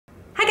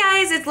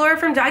guys, it's Laura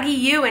from Doggy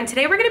U, and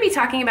today we're going to be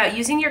talking about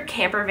using your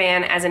camper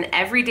van as an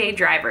everyday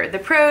driver. The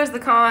pros, the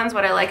cons,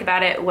 what I like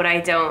about it, what I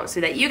don't, so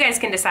that you guys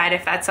can decide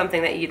if that's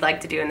something that you'd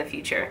like to do in the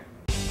future.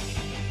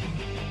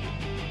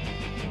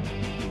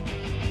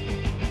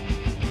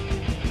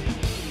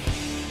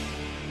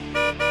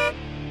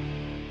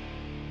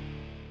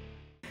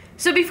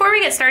 So before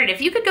we get started, if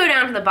you could go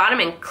down to the bottom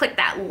and click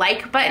that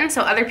like button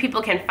so other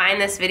people can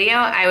find this video,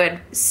 I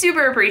would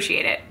super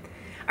appreciate it.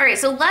 All right,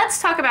 so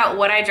let's talk about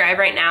what I drive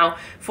right now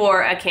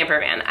for a camper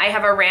van. I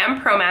have a Ram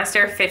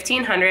ProMaster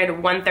 1500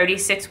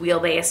 136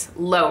 wheelbase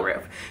low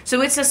roof.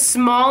 So it's a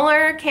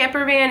smaller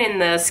camper van in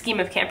the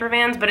scheme of camper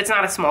vans, but it's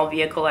not a small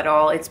vehicle at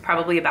all. It's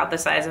probably about the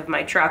size of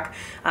my truck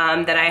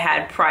that I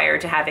had prior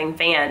to having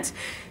vans.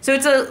 So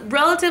it's a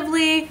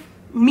relatively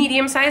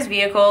medium-sized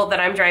vehicle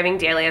that I'm driving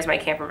daily as my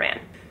camper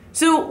van.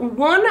 So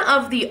one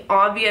of the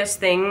obvious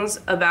things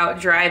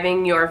about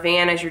driving your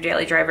van as your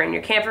daily driver in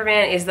your camper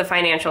van is the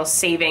financial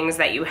savings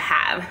that you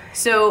have.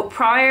 So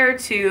prior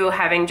to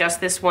having just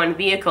this one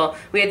vehicle,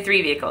 we had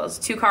 3 vehicles,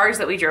 2 cars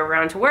that we drove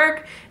around to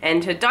work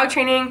and to dog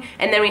training,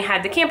 and then we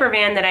had the camper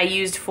van that I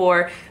used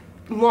for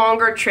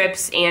longer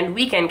trips and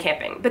weekend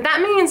camping. But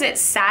that means it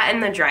sat in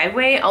the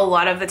driveway a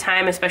lot of the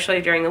time,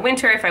 especially during the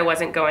winter if I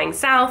wasn't going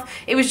south.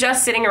 It was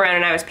just sitting around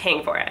and I was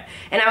paying for it.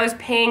 And I was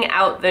paying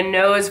out the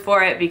nose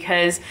for it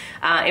because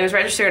it was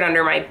registered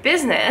under my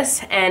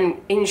business, and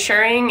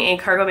insuring a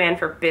cargo van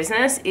for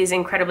business is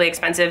incredibly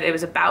expensive. It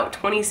was about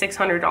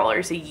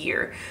 $2,600 a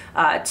year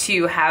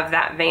to have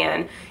that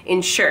van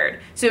insured.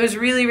 So it was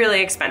really,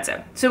 really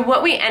expensive. So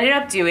what we ended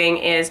up doing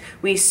is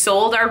we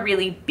sold our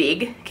really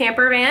big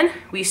camper van.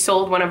 We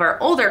sold one of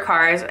our older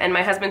cars, and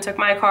my husband took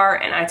my car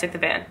and I took the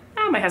van.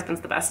 Oh, my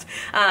husband's the best.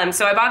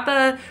 So I bought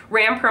the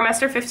Ram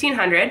ProMaster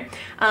 1500,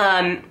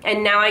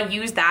 and now I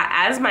use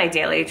that as my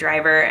daily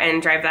driver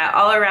and drive that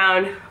all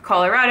around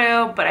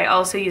Colorado, but I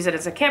also use it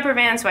as a camper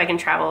van so I can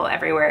travel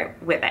everywhere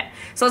with it.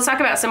 So let's talk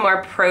about some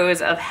more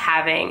pros of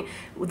having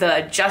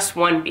the just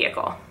one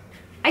vehicle.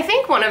 I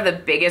think one of the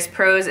biggest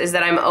pros is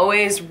that I'm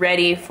always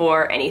ready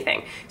for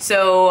anything.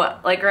 So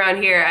like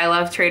around here, I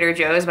love Trader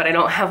Joe's, but I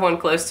don't have one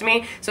close to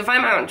me. So if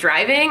I'm out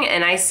driving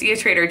and I see a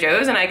Trader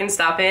Joe's and I can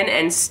stop in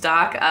and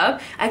stock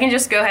up, I can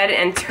just go ahead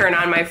and turn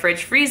on my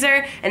fridge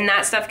freezer, and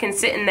that stuff can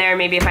sit in there.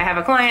 Maybe if I have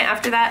a client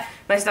after that,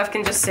 my stuff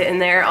can just sit in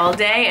there all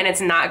day and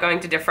it's not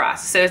going to defrost.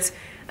 So it's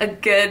a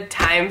good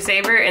time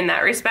saver in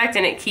that respect,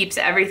 and it keeps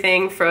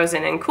everything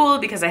frozen and cool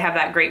because I have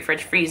that great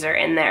fridge freezer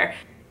in there.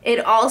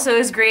 It also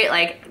is great,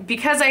 like,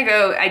 because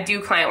I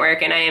do client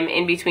work and I am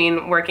in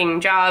between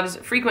working jobs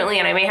frequently,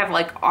 and I may have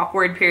like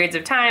awkward periods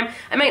of time.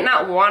 I might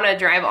not want to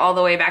drive all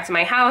the way back to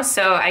my house,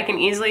 so I can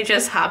easily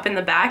just hop in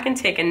the back and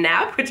take a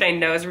nap, which I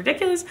know is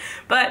ridiculous,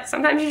 but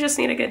sometimes you just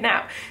need a good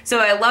nap. So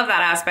I love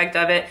that aspect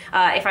of it.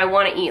 If I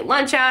want to eat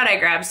lunch out, I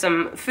grab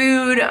some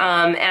food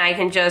and I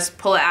can just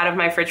pull it out of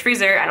my fridge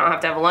freezer. I don't have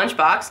to have a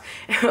lunchbox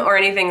or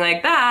anything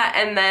like that,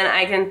 and then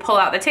I can pull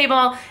out the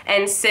table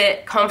and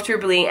sit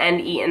comfortably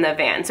and eat in the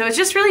van. So it's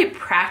just really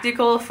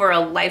practical for a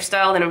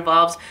lifestyle that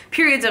involves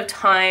periods of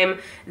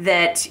time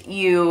that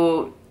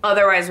you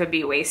otherwise would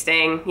be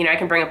wasting. You know, I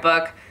can bring a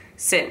book,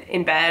 sit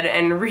in bed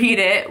and read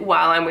it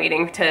while I'm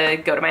waiting to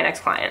go to my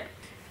next client.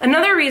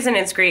 Another reason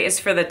it's great is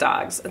for the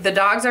dogs. The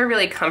dogs are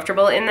really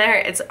comfortable in there.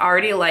 It's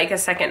already like a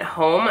second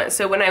home.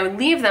 So when I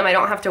leave them, I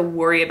don't have to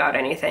worry about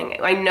anything.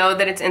 I know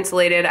that it's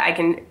insulated. I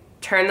can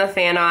turn the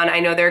fan on. I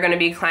know they're going to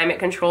be climate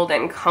controlled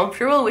and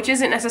comfortable, which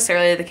isn't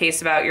necessarily the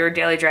case about your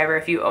daily driver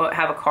if you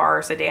have a car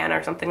or sedan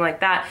or something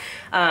like that.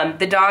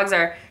 The dogs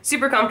are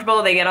super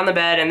comfortable. They get on the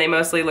bed and they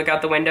mostly look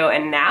out the window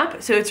and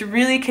nap. So it's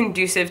really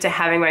conducive to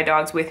having my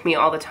dogs with me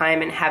all the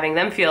time and having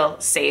them feel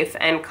safe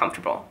and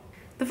comfortable.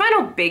 The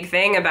final big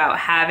thing about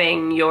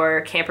having your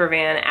camper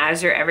van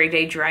as your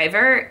everyday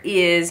driver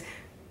is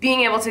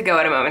being able to go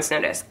at a moment's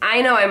notice.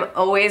 I know I'm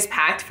always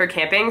packed for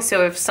camping,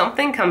 so if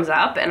something comes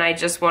up and I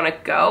just want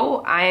to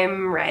go,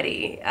 I'm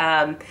ready.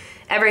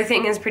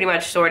 Everything is pretty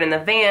much stored in the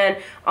van.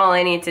 All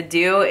I need to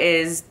do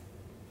is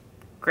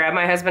grab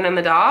my husband and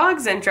the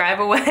dogs and drive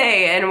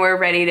away, and we're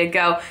ready to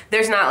go.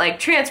 There's not like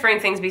transferring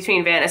things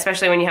between van,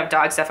 especially when you have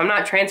dog stuff. I'm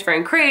not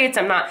transferring crates.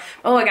 I'm not,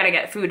 oh, I gotta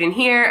get food in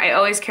here. I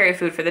always carry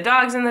food for the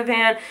dogs in the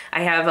van.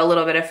 I have a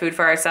little bit of food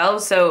for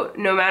ourselves. So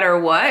no matter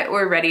what,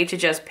 we're ready to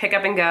just pick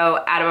up and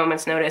go at a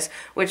moment's notice,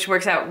 which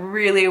works out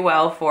really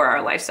well for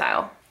our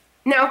lifestyle.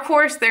 Now, of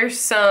course, there's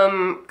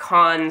some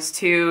cons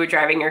to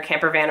driving your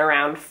camper van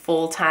around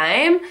full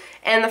time,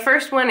 and the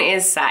first one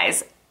is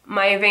size.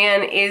 My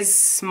van is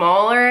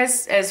smaller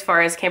as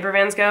far as camper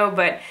vans go,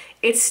 but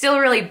it's still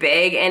really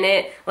big, and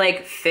it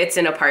like fits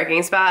in a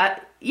parking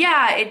spot.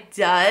 Yeah, it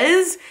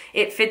does.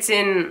 It fits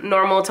in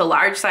normal to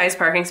large size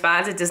parking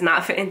spots. It does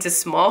not fit into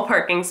small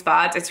parking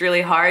spots. It's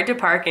really hard to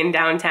park in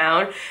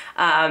downtown.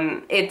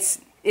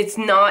 It's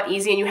not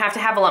easy, and you have to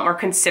have a lot more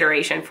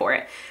consideration for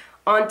it.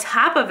 On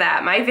top of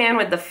that, my van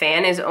with the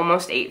fan is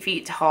almost 8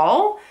 feet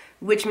tall.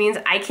 which means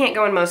I can't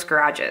go in most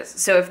garages.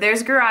 So if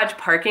there's garage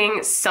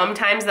parking,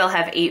 sometimes they'll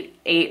have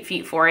 8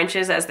 feet 4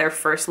 inches as their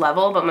first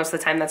level, but most of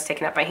the time that's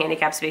taken up by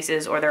handicap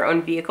spaces or their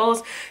own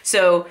vehicles.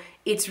 So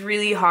it's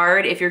really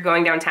hard if you're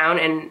going downtown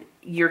and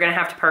you're gonna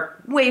have to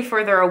park way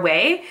further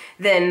away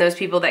than those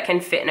people that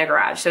can fit in a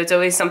garage. So it's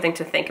always something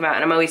to think about,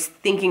 and I'm always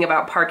thinking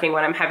about parking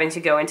when I'm having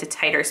to go into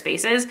tighter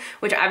spaces,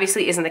 which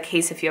obviously isn't the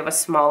case if you have a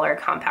smaller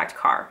compact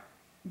car.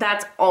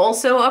 That's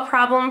also a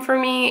problem for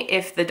me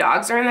if the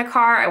dogs are in the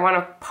car. I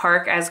wanna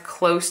park as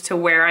close to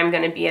where I'm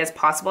gonna be as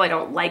possible. I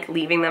don't like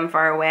leaving them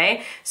far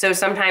away. So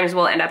sometimes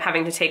we'll end up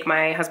having to take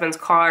my husband's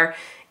car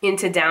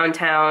into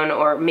downtown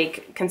or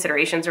make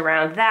considerations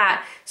around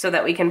that so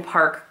that we can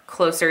park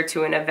closer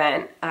to an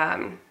event.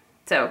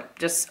 So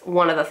just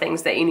one of the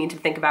things that you need to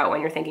think about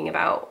when you're thinking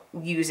about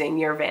using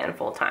your van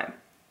full time.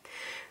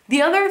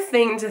 The other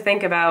thing to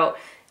think about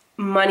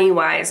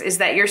money-wise is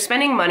that you're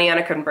spending money on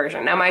a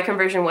conversion. Now, my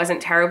conversion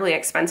wasn't terribly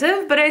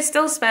expensive, but I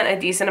still spent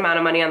a decent amount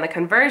of money on the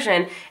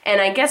conversion,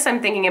 and I guess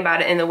I'm thinking about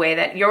it in the way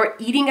that you're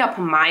eating up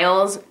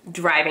miles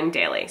driving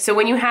daily. So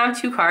when you have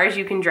 2 cars,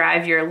 you can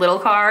drive your little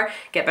car,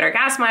 get better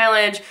gas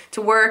mileage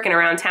to work and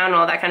around town and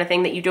all that kind of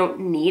thing that you don't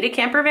need a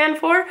camper van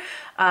for.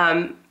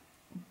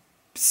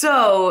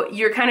 So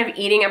you're kind of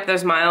eating up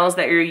those miles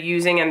that you're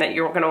using and that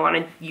you're gonna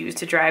wanna use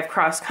to drive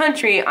cross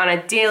country on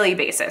a daily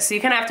basis. So you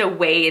kind of have to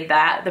weigh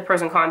that, the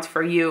pros and cons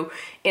for you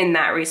in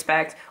that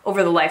respect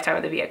over the lifetime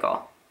of the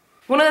vehicle.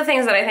 One of the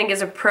things that I think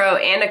is a pro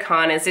and a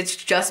con is it's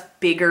just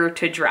bigger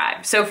to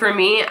drive. So for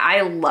me,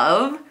 I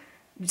love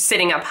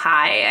sitting up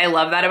high. I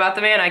love that about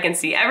the van. I can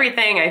see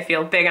everything. I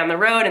feel big on the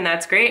road, and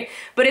that's great.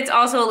 But it's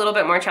also a little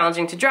bit more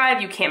challenging to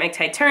drive. You can't make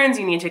tight turns.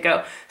 You need to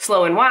go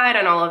slow and wide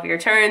on all of your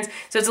turns.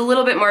 So it's a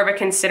little bit more of a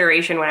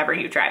consideration whenever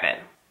you drive it.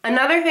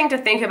 Another thing to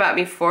think about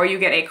before you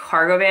get a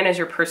cargo van as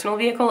your personal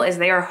vehicle is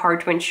they are hard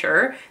to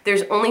insure.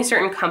 There's only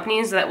certain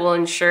companies that will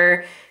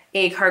insure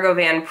a cargo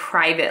van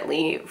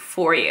privately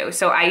for you.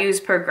 So I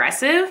use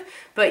Progressive,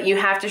 but you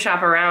have to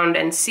shop around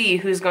and see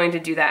who's going to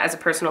do that as a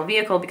personal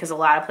vehicle because a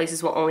lot of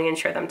places will only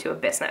insure them to a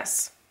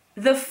business.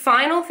 The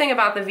final thing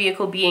about the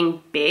vehicle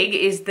being big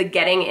is the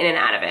getting in and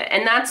out of it.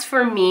 And that's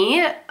for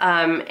me,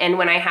 and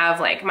when I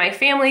have like my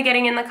family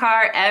getting in the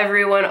car,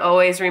 everyone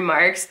always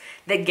remarks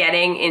that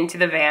getting into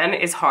the van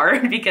is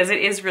hard because it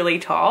is really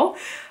tall.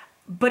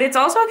 But it's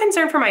also a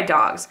concern for my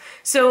dogs.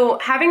 So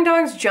having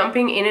dogs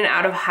jumping in and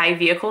out of high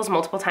vehicles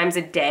multiple times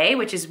a day,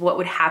 which is what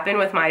would happen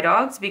with my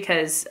dogs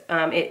because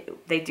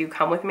they do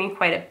come with me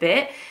quite a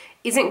bit,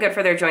 isn't good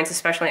for their joints,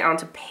 especially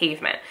onto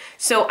pavement.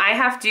 So I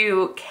have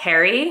to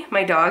carry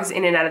my dogs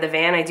in and out of the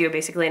van. I do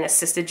basically an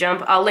assisted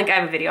jump. I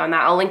have a video on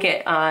that. I'll link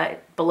it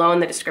below in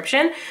the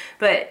description.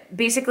 But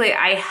basically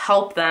I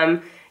help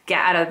them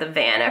get out of the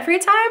van every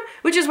time,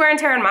 which is wear and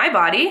tear on my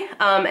body.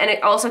 And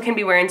it also can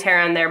be wear and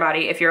tear on their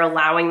body if you're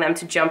allowing them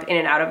to jump in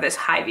and out of this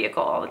high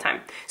vehicle all the time.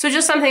 So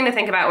just something to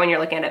think about when you're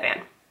looking at a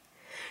van.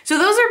 So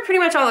those are pretty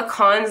much all the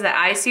cons that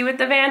I see with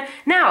the van.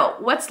 Now,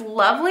 what's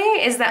lovely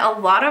is that a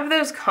lot of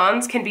those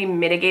cons can be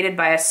mitigated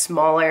by a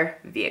smaller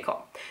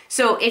vehicle.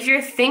 So if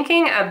you're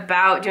thinking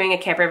about doing a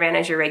camper van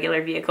as your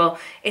regular vehicle,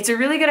 it's a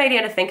really good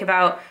idea to think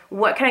about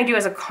what can I do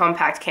as a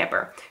compact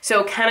camper.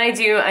 So can I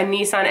do a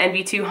Nissan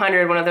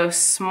NV200, one of those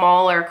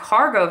smaller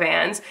cargo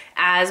vans,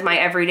 as my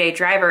everyday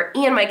driver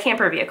and my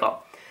camper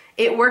vehicle?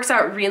 It works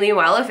out really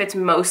well if it's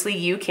mostly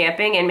you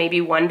camping and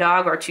maybe 1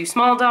 dog or 2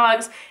 small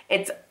dogs.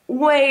 It's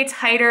way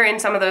tighter in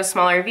some of those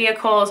smaller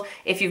vehicles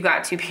if you've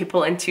got 2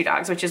 people and 2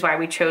 dogs, which is why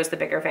we chose the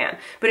bigger van.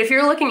 But if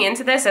you're looking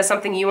into this as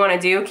something you want to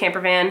do, camper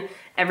van,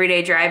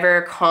 everyday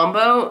driver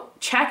combo,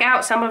 check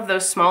out some of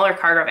those smaller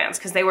cargo vans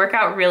because they work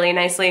out really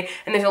nicely,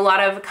 and there's a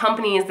lot of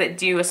companies that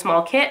do a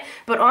small kit,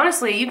 but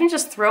honestly, you can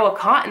just throw a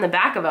cot in the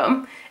back of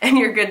them and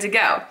you're good to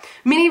go.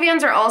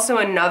 Minivans are also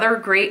another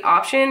great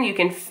option. You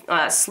can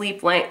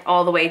sleep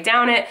all the way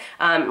down it,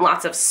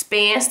 lots of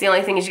space. The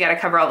only thing is you gotta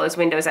cover all those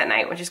windows at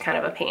night, which is kind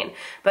of a pain.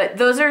 But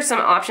those are some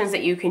options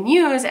that you can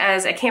use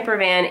as a camper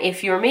van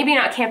if you're maybe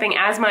not camping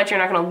as much, you're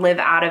not gonna live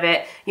out of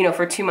it,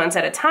 for 2 months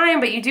at a time,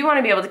 but you do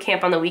wanna be able to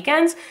camp on the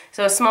weekends.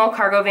 So a small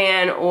cargo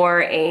van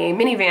or a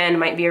minivan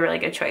might be a really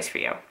good choice for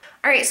you.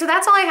 All right, so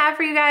that's all I have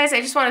for you guys.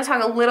 I just want to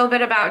talk a little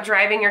bit about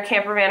driving your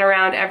camper van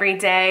around every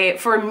day.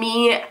 For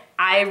me,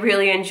 I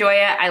really enjoy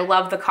it. I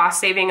love the cost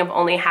saving of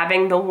only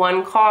having the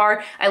 1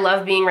 car. I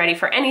love being ready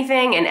for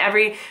anything and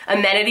every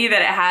amenity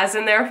that it has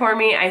in there for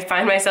me. I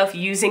find myself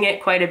using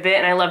it quite a bit,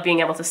 and I love being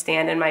able to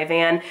stand in my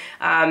van,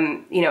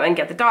 and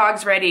get the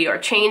dogs ready or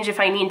change if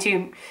I need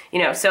to,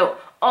 so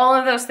all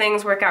of those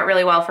things work out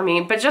really well for me,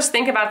 but just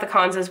think about the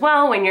cons as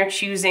well when you're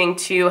choosing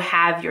to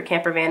have your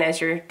camper van as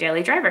your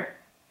daily driver.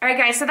 All right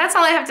guys, so that's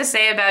all I have to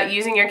say about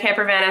using your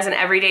camper van as an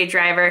everyday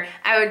driver.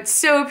 I would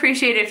so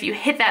appreciate it if you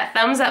hit that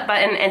thumbs up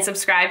button and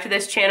subscribe to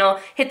this channel.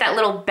 Hit that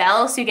little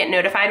bell so you get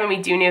notified when we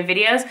do new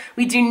videos.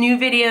 We do new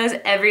videos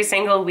every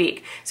single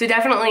week, so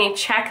definitely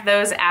check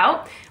those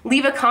out.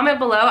 Leave a comment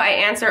below. I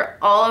answer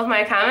all of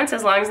my comments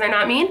as long as they're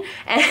not mean,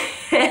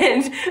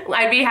 and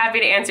I'd be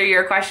happy to answer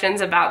your questions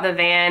about the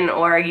van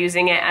or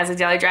using it as a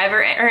daily driver,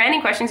 or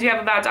any questions you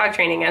have about dog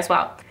training as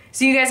well.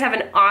 So you guys have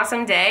an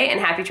awesome day and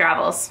happy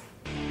travels.